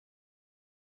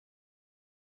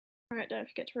Alright, don't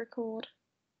forget to record.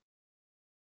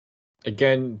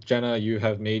 Again, Jenna, you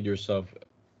have made yourself.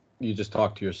 You just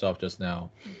talked to yourself just now.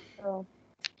 Oh.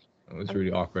 It was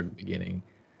really awkward at the beginning.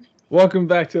 Welcome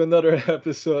back to another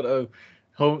episode of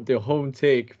the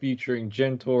Hometake featuring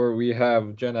Jentor. We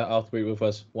have Jenna Althwaite with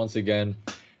us once again,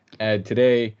 and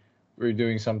today we're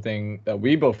doing something that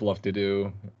we both love to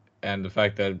do. And the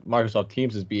fact that Microsoft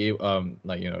Teams is being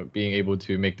able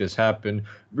to make this happen,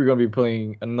 we're gonna be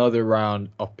playing another round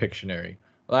of Pictionary.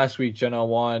 Last week, Jenna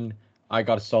won. I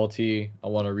got salty. I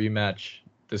want a rematch.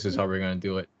 This is how we're gonna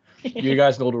do it. You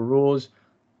guys know the rules.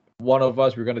 One of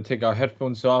us, we're gonna take our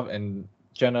headphones off, and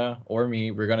Jenna or me,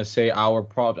 we're gonna say our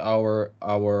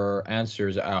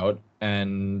answers out,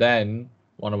 and then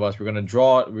one of us, we're gonna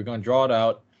draw it. We're gonna draw it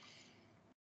out.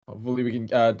 Hopefully, we can.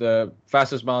 The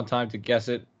fastest amount of time to guess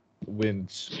it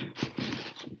wins.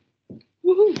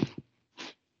 Woohoo!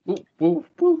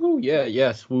 Woohoo! Yeah,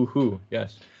 yes, woohoo,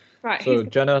 yes. Right. So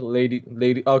Jenna, lady.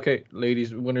 Okay,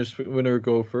 ladies, winner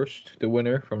go first. The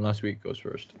winner from last week goes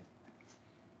first.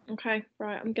 Okay,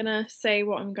 right. I'm gonna say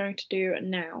what I'm going to do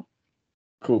now.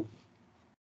 Cool.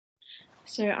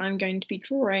 So I'm going to be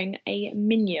drawing a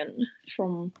minion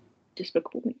from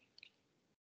Despicable Me.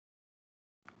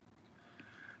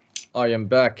 I am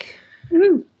back.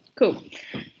 Woohoo! Cool.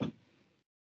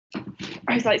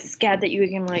 I was scared that you were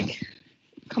gonna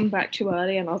come back too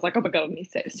early, and I was like, oh my god, I need to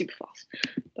say it super fast.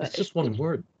 But it's just one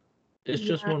word. It's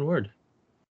just one word.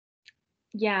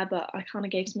 Yeah, but I kind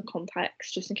of gave some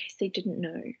context just in case they didn't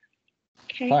know.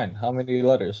 Okay. Fine. How many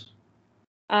letters?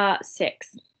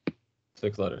 6.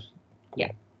 6 letters. Cool.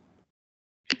 Yeah.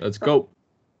 Let's go.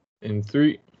 In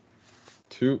 3,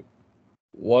 2,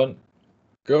 1,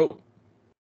 go.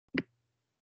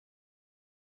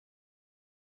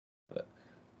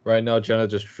 Right now, Jenna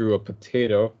just drew a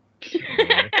potato.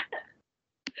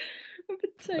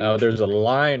 Now there's a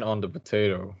line on the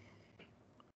potato.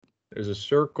 There's a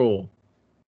circle.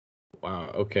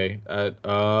 Wow. Okay.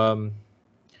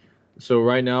 So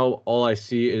right now, all I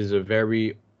see is a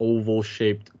very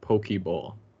oval-shaped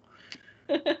Pokeball.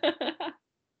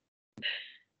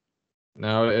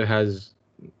 Now it has.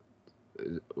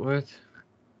 What?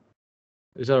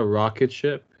 Is that a rocket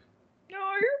ship? No.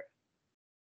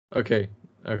 Okay.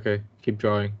 Keep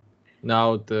drawing.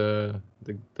 Now the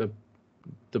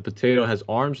potato has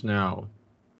arms now.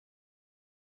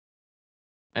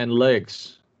 And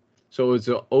legs. So it's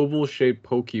an oval-shaped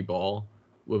Pokeball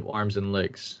with arms and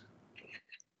legs.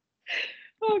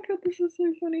 Oh god, this is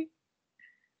so funny.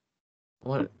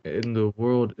 What in the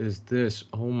world is this?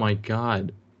 Oh my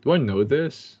god. Do I know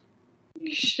this?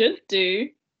 You should do.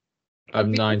 I have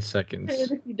 9 seconds.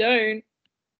 If you don't.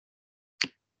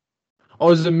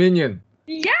 Oh, it's a minion.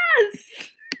 Yes!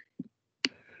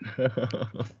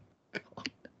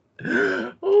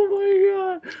 Oh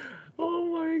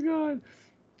my god.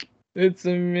 It's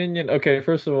a minion. Okay,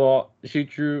 first of all, she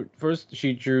drew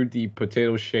the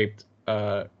potato-shaped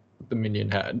the minion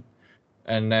had.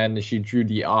 And then she drew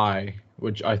the eye,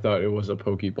 which I thought it was a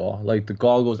Pokeball. Like the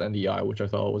goggles and the eye, which I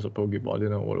thought was a Pokeball. I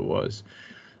didn't know what it was.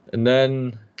 And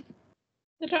then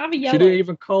They don't have a yellow. she didn't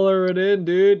even color it in,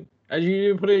 dude. And she didn't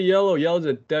even put it in yellow. Yellow's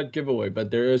a dead giveaway,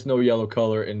 but there is no yellow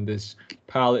color in this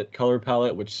color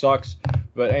palette, which sucks.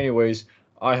 But anyways,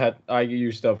 I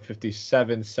used up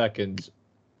 57 seconds,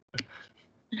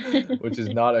 which is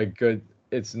not a good.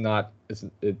 It's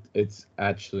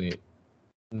actually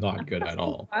not good at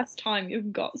all. The last time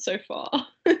you've got so far.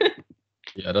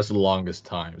 Yeah, that's the longest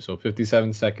time. So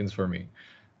 57 seconds for me.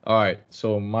 All right,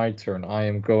 so my turn. I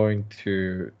am going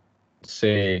to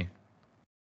say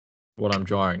what I'm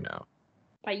drawing now.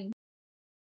 Bye.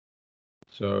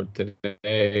 So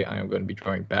today I am going to be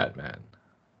drawing Batman.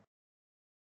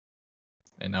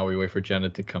 And now we wait for Jenna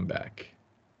to come back.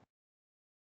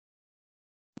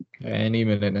 Any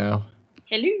minute now.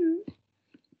 Hello.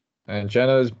 And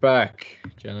Jenna is back.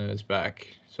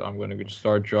 So I'm going to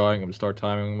start drawing. I'm going to start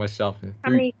timing myself. How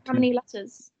many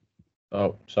letters?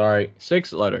 Oh, sorry.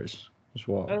 6 letters as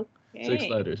well. Okay.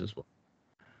 6 letters as well.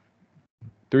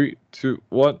 3, 2,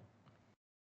 1.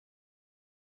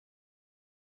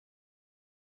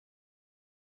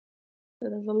 So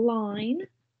there's a line.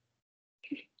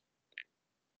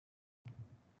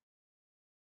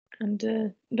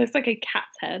 And looks like a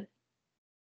cat's head.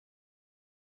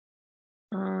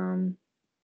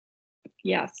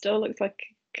 Yeah, still looks like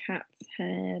a cat's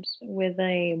head with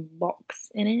a box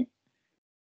in it.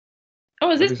 Oh,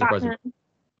 is this Batman?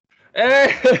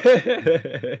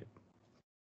 Hey!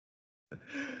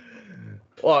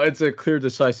 Well, it's a clear,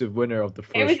 decisive winner of the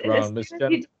first round, Miss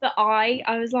Jenna. The eye,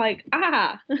 I was like,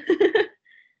 ah.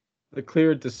 The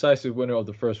clear, decisive winner of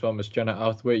the first round, Miss Jenna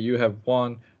Althwaite. You have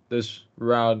won this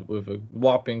round with a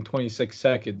whopping 26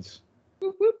 seconds.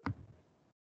 Whoop, whoop.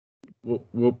 Whoop,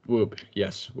 whoop, whoop.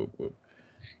 Yes, whoop, whoop.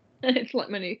 It's like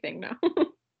my new thing now.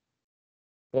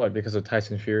 Why? Because of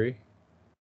Tyson Fury?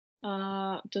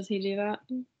 Does he do that?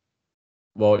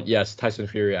 Well, yes, Tyson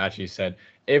Fury actually said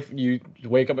if you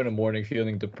wake up in the morning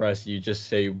feeling depressed, you just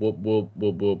say whoop, whoop,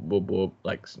 whoop, whoop, whoop, whoop,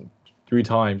 like 3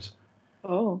 times.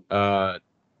 Oh.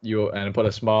 And put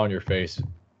a smile on your face.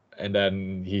 And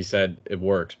then he said it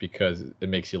works because it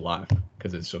makes you laugh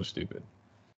because it's so stupid.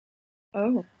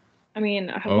 Oh. I mean,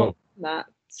 I have not done that,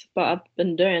 but I've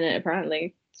been doing it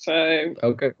apparently. So.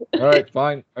 Okay. All right.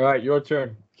 Fine. All right. Your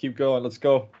turn. Keep going. Let's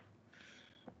go.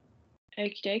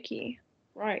 Okie dokie.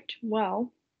 Right.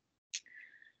 Well,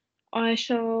 I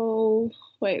shall.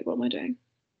 Wait, what am I doing?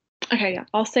 Okay, yeah.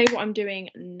 I'll say what I'm doing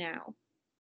now.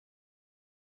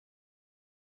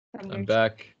 I'm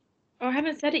back. Oh, I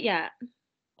haven't said it yet.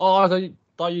 Oh, I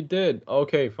thought you did.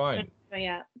 Okay, fine. Not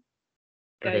yet.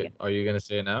 Okay. Are you gonna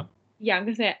say it now? Yeah, I'm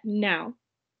gonna say it now.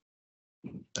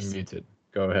 I'm muted.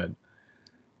 Go ahead.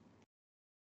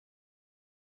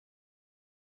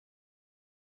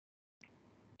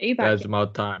 Are you back? That's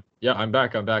about time. Yeah, I'm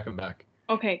back.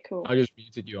 Okay, cool. I just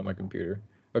muted you on my computer.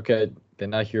 Okay,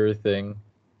 then I hear a thing.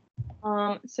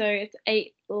 So it's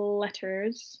 8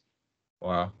 letters.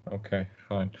 Wow. Okay,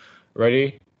 fine.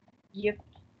 Ready? Yep.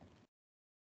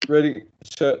 Ready,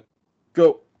 set,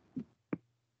 go.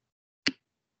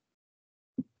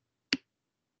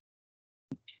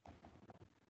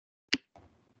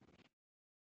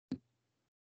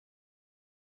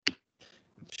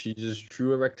 She just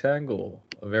drew a rectangle.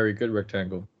 A very good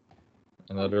rectangle.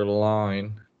 Another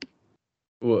line.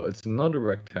 Well, it's another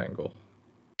rectangle.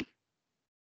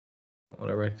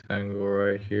 Another rectangle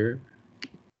right here.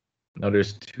 Now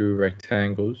there's 2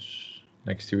 rectangles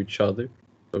next to each other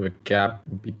with a gap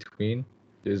in between.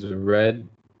 There's a red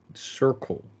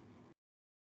circle.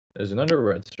 There's another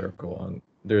red circle.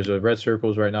 There's a red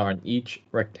circles right now on each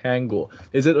rectangle.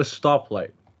 Is it a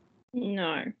stoplight?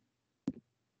 No.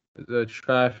 Is it a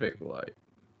traffic light?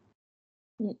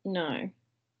 No.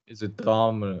 Is it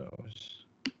dominoes?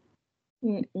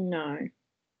 No.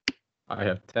 I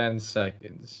have 10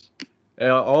 seconds.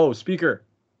 Oh, speaker.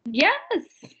 Yes.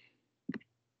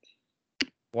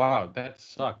 Wow, that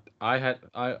sucked. I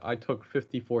took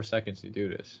 54 seconds to do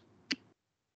this.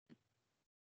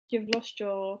 You've lost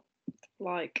your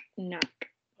knack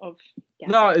of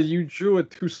guessing. No, you drew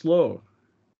it too slow.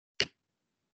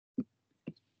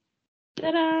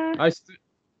 Ta-da!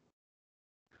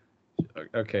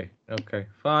 Okay,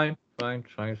 fine.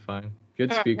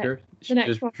 Good speaker. She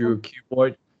just one. drew a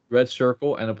cuboid, red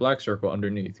circle, and a black circle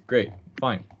underneath. Great,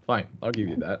 fine. I'll give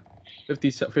you that.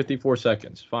 54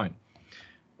 seconds, fine.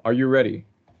 Are you ready?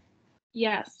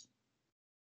 Yes.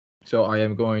 So I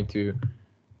am going to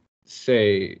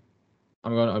say,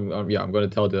 I'm going to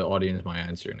tell the audience my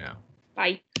answer now.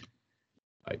 Bye.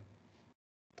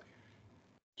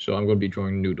 So I'm going to be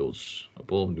drawing noodles, a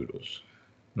bowl of noodles.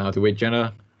 Now to wait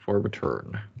Jenna for a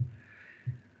return.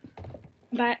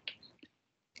 Back.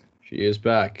 She is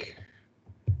back,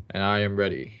 and I am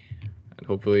ready. And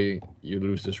hopefully you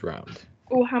lose this round.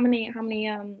 Oh, how many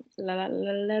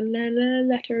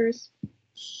letters?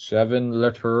 7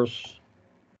 letters.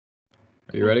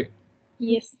 Are you ready?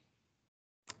 Yes.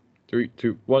 3,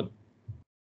 2, 1.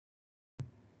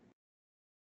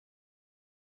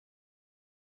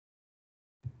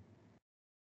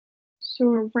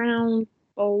 So a round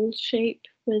bowl shape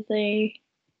with a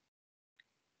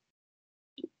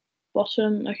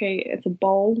bottom. Okay, it's a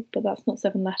bowl, but that's not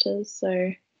 7 letters.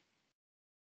 So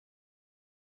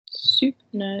soup.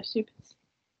 No, soup.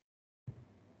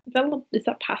 Is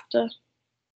that pasta? Is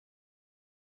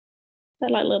that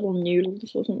like little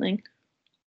noodles or something?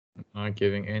 I'm not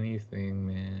giving anything,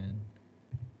 man.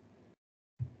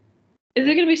 Is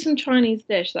there gonna be some Chinese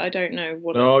dish that I don't know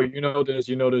what? No, you know this.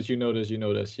 Is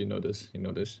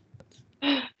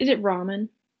it ramen?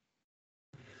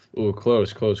 Oh,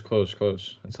 close.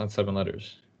 It's not 7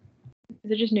 letters.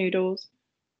 Is it just noodles?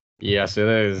 Yes, it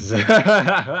is.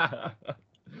 I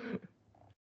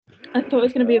thought it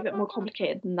was going to be a bit more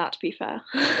complicated than that, to be fair.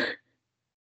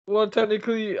 Well,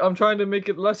 technically, I'm trying to make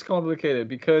it less complicated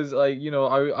because,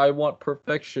 I want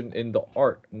perfection in the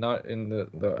art, not in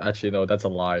the. Actually, no, that's a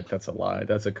lie. That's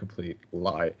a complete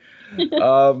lie.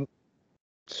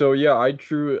 So yeah, I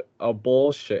drew a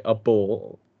bowl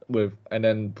with, and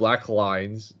then black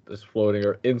lines that's floating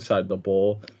or inside the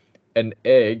bowl, an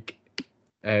egg,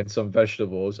 and some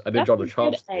vegetables. I didn't draw the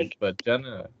chopsticks, but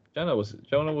Jenna was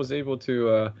able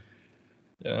to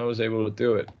Yeah, I was able to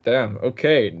do it. Damn.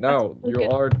 Okay, now That's good.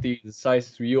 you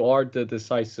are the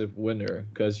decisive winner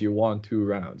because you won 2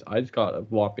 rounds. I just got a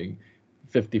whopping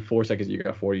 54 seconds. You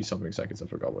got 40 something seconds. I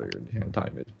forgot what your hand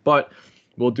time is. But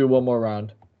we'll do one more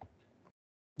round.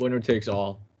 Winner takes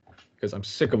all because I'm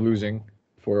sick of losing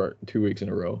for 2 weeks in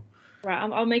a row. Right,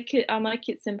 I'll make it. I'll make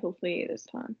it simple for you this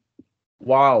time.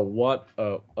 Wow, what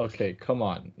okay, come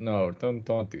on. No,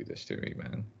 don't do this to me,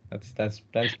 man. That's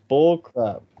bull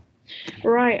crap.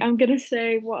 Right, I'm gonna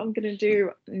say what I'm gonna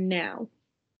do now.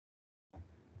 I'm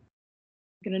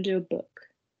gonna do a book.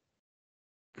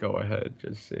 Go ahead,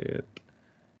 just say it.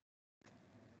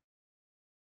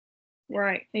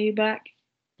 Right, are you back?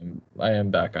 I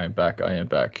am back. I am back. I am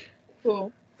back.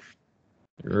 Cool.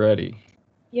 Ready.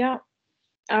 Yeah.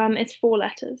 It's 4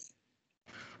 letters.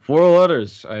 4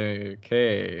 letters.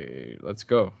 Okay, let's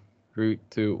go. 3,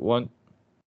 2, 1.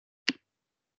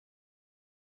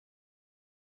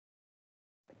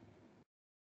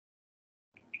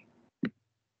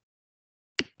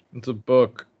 It's a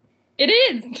book. It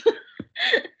is.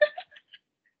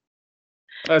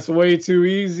 That's way too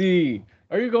easy.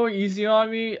 Are you going easy on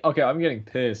me? Okay, I'm getting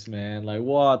pissed, man. Like,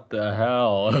 what the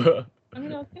hell? I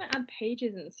mean, I was gonna add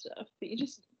pages and stuff, but you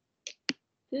just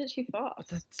did it too But fast.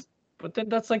 that's, but then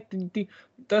that's like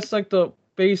that's like the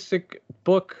basic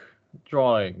book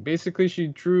drawing. Basically, she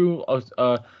drew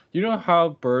you know how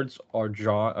birds are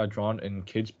drawn in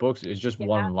kids' books? It's just Yeah.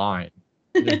 one line,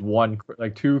 just one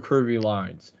like two curvy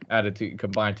lines added to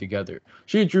combined together.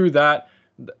 She drew that,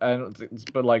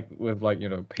 but like with like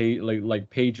page like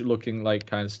page looking like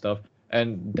kind of stuff,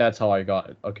 and that's how I got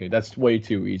it. Okay, that's way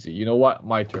too easy. You know what?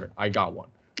 My turn. I got one.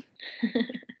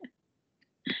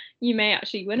 You may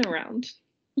actually win a round.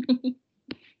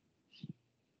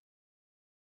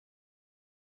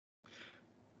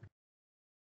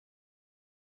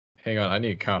 Hang on, I need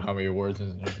to count how many words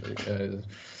is.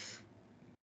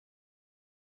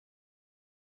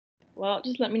 Well,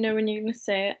 just let me know when you're gonna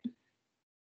say it.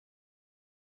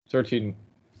 13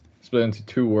 split into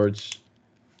 2 words.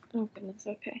 Oh goodness.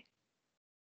 Okay.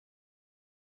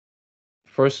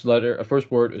 First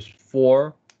word is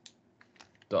 4.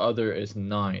 The other is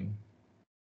 9.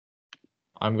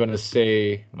 I'm gonna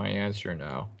say my answer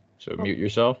now. So Oh. mute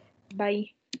yourself. Bye.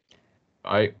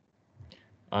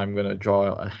 I'm gonna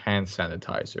draw a hand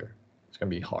sanitizer. It's gonna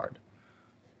be hard.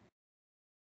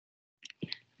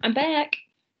 I'm back.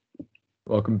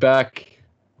 Welcome back.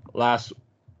 Last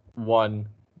one.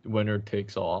 Winner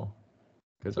takes all.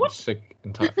 Because I'm sick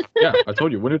and tired. Yeah, I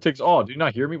told you. Winner takes all. Do you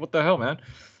not hear me? What the hell, man?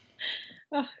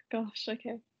 Oh gosh.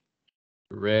 Okay.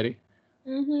 Ready?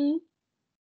 Mhm. All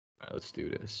right, let's do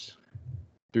this.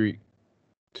 3,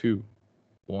 2,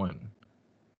 1.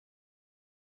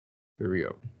 Here we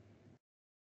go.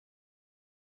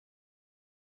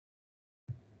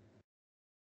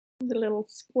 The little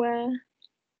square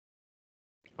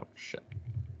Oh shit.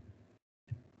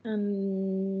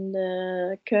 and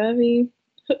the curvy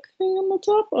hook thing on the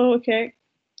top. Oh, okay.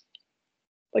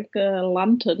 Like a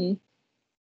lantern.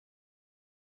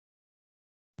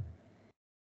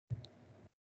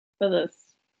 With a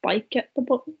spike at the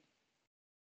bottom.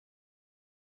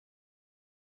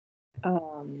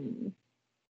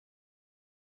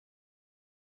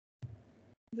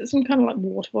 Is it some kind of like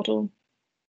water bottle?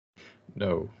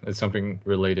 No, it's something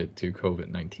related to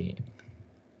COVID-19.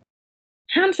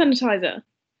 Hand sanitizer.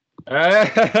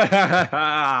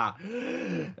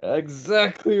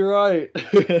 Exactly right.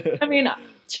 I mean,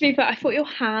 to be fair, I thought your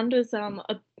hand was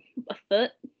a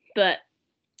foot, but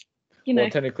you know,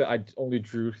 Well, technically, I only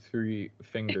drew 3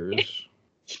 fingers.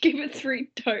 you give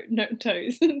it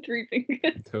toes and 3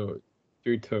 fingers. Toe,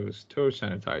 3 toes. Toe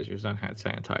sanitizers, not hand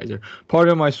sanitizer. Part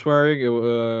of my swearing, it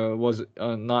was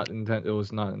not intent. It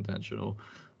was not intentional.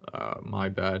 My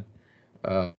bad.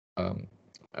 Uh, um,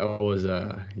 I was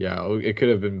yeah. It could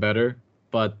have been better,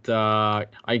 but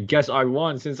I guess I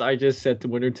won since I just said to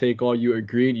winner take all. You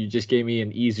agreed. You just gave me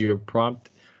an easier prompt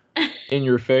in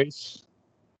your face.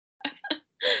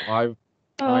 I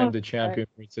I am Oh, the champion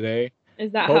for today.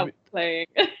 is that how Hope. we're playing?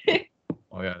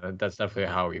 Oh yeah, that's definitely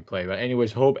how we play. But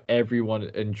anyways, hope everyone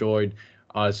enjoyed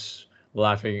us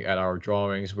laughing at our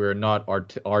drawings. We're not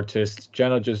artists.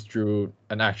 Jenna just drew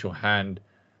an actual hand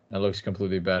that looks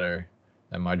completely better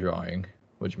than my drawing,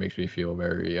 which makes me feel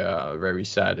very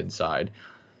sad inside.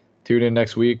 Tune in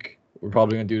next week. We're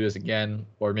probably gonna do this again,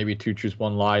 or maybe two truths,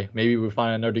 one lie. Maybe we'll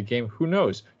find another game. Who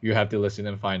knows? You have to listen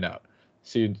and find out.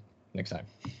 See you next time.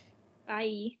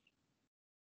 Bye.